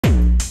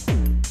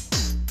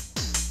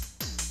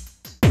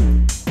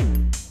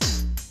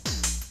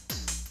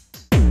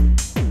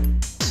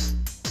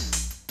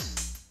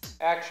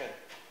Action.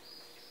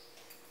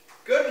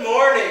 Good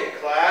morning,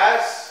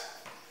 class.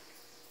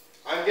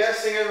 I'm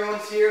guessing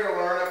everyone's here to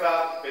learn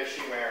about the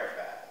fishing merit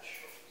badge.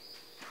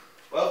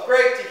 Well,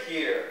 great to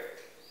hear.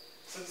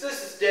 Since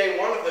this is day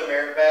one of the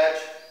merit badge,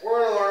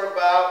 we're going to learn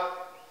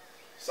about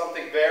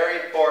something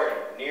very important,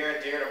 near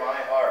and dear to my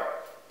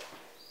heart.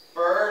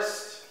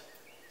 First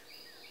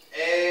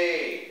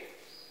aid.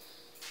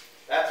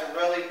 That's a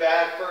really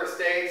bad first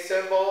aid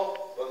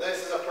symbol, but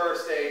this is a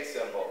first aid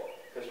symbol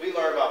because we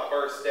learn about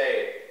first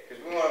aid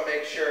because we want to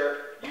make sure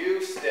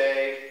you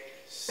stay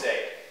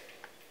safe.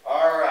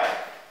 All right,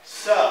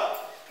 so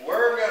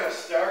we're going to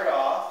start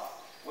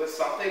off with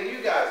something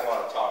you guys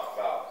want to talk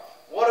about.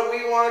 What do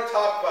we want to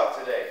talk about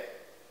today?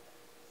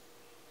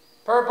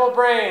 Purple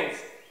brains.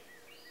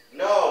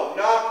 No,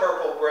 not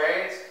purple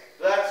brains.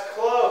 That's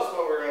close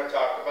what we're going to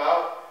talk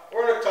about.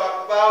 We're going to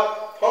talk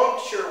about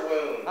puncture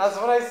wounds. That's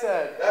what I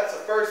said. That's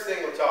the first thing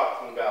we're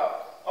talking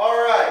about.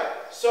 All right,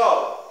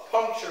 so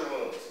puncture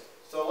wounds.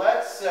 So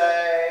let's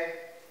say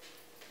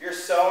you're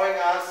sewing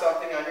on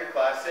something on your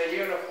Class A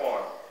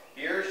uniform.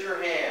 Here's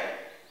your hand.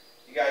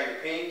 You got your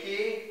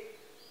pinky,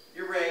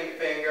 your ring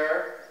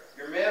finger,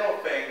 your middle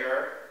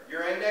finger,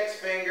 your index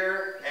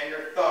finger, and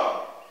your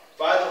thumb.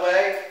 By the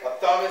way, a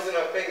thumb isn't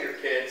a finger,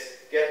 kids.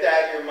 Get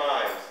that in your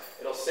minds.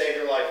 It'll save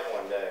your life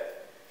one day.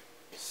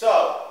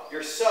 So,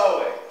 you're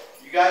sewing.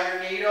 You got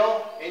your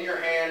needle in your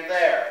hand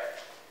there.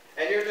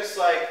 And you're just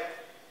like,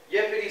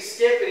 yippity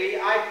skippity,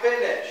 I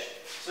finished.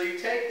 So you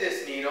take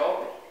this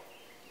needle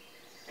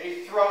and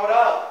you throw it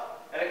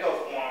up. And it goes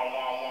wah,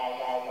 wah, wah,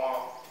 wah,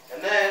 wah.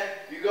 And then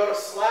you go to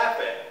slap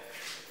it.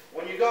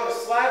 When you go to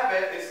slap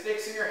it, it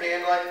sticks in your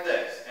hand like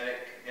this. And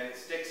it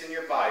sticks in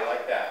your body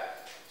like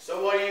that.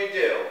 So what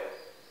do?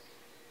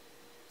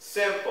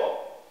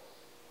 Simple.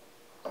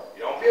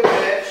 You don't be a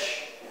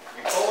bitch.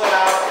 You pull it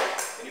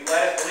out and you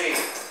let it bleed.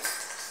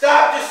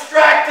 Stop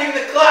distracting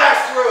the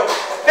classroom.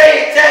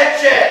 Pay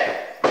attention.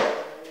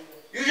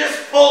 You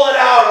just pull it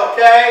out,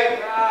 okay?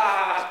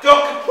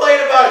 Don't complain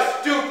about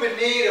a stupid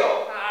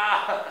needle.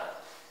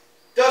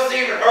 Doesn't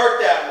even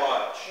hurt that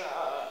much.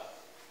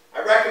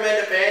 I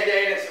recommend a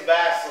Band-Aid and some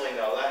Vaseline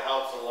though. That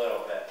helps a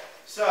little bit.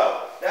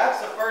 So,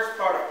 that's the first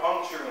part of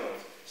puncture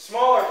wounds.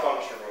 Smaller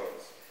puncture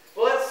wounds.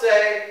 But let's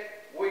say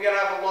we're going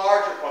to have a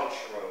larger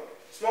puncture wound.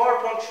 Smaller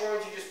puncture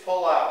wounds you just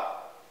pull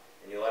out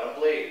and you let them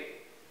bleed.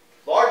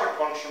 Larger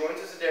puncture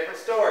wounds is a different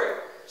story.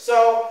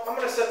 So, I'm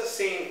going to set the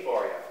scene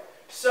for you.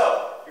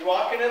 So, you're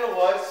walking in the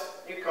woods,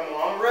 you come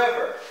along the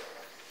river.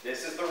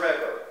 This is the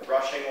river,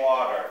 rushing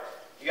water.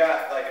 You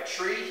got like a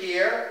tree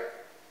here.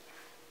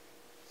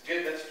 It's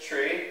good, that's a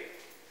tree.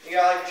 You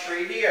got like a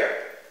tree here.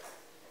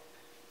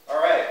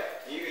 Alright,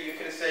 you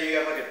could say you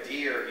have like a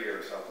deer here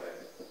or something.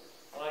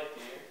 I like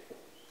deer.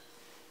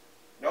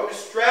 No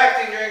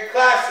distracting during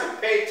classroom.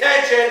 Pay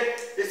attention.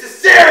 This is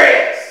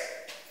serious.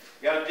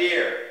 You got a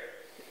deer.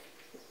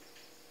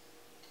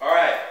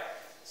 Alright,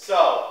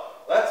 so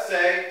let's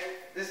say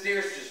this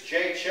deer's just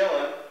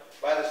chilling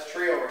by this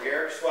tree over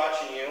here, just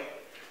watching you,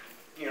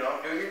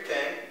 doing your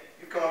thing.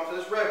 You come up to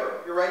this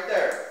river. You're right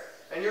there.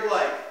 And you're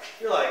like,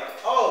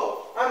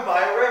 oh, I'm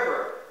by a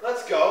river.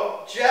 Let's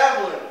go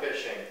javelin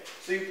fishing.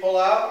 So you pull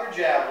out your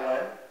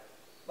javelin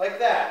like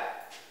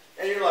that.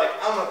 And you're like,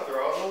 I'm going to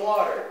throw it in the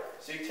water.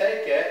 So you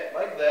take it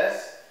like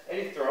this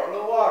and you throw it in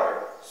the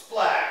water.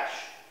 Splash.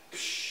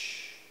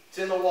 Psh, it's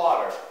in the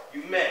water.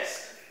 You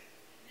missed.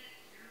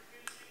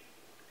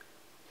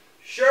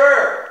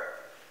 Sure.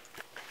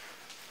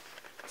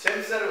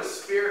 Tim said it was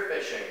spear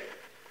fishing.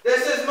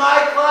 This is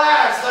my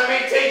class. Let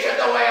me teach it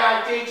the way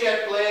I teach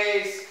it,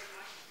 please.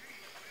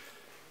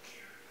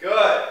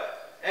 Good.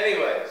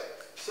 Anyways,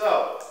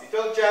 so you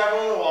throw the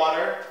javelin in the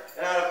water,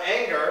 and out of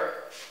anger,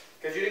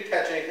 because you didn't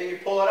catch anything, you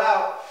pull it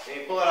out, and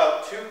you pull it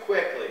out too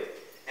quickly.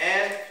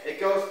 And it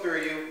goes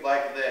through you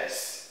like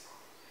this.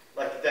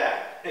 Like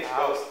that. It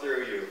goes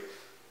through you.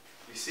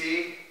 You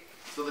see?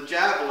 So the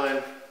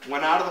javelin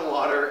went out of the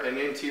water and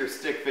into your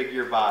stick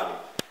figure body.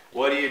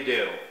 What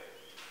do?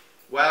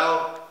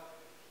 Well,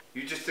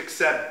 you just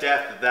accept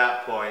death at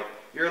that point.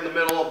 You're in the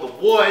middle of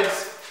the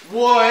woods.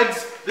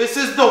 Woods! This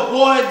is the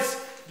woods!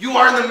 You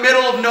are in the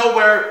middle of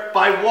nowhere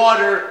by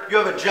water. You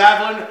have a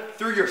javelin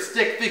through your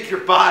stick figure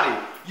body.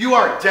 You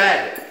are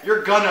dead.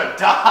 You're gonna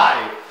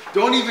die.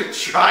 Don't even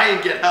try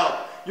and get help.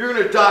 You're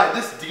gonna die.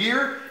 This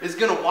deer is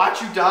gonna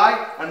watch you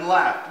die and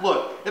laugh.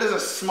 Look, it has a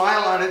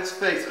smile on its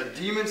face, a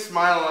demon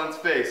smile on its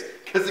face,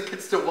 because it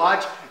gets to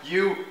watch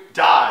you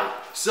die.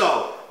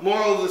 So,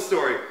 moral of the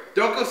story,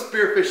 don't go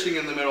spearfishing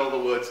in the middle of the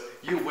woods.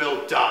 You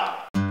will die.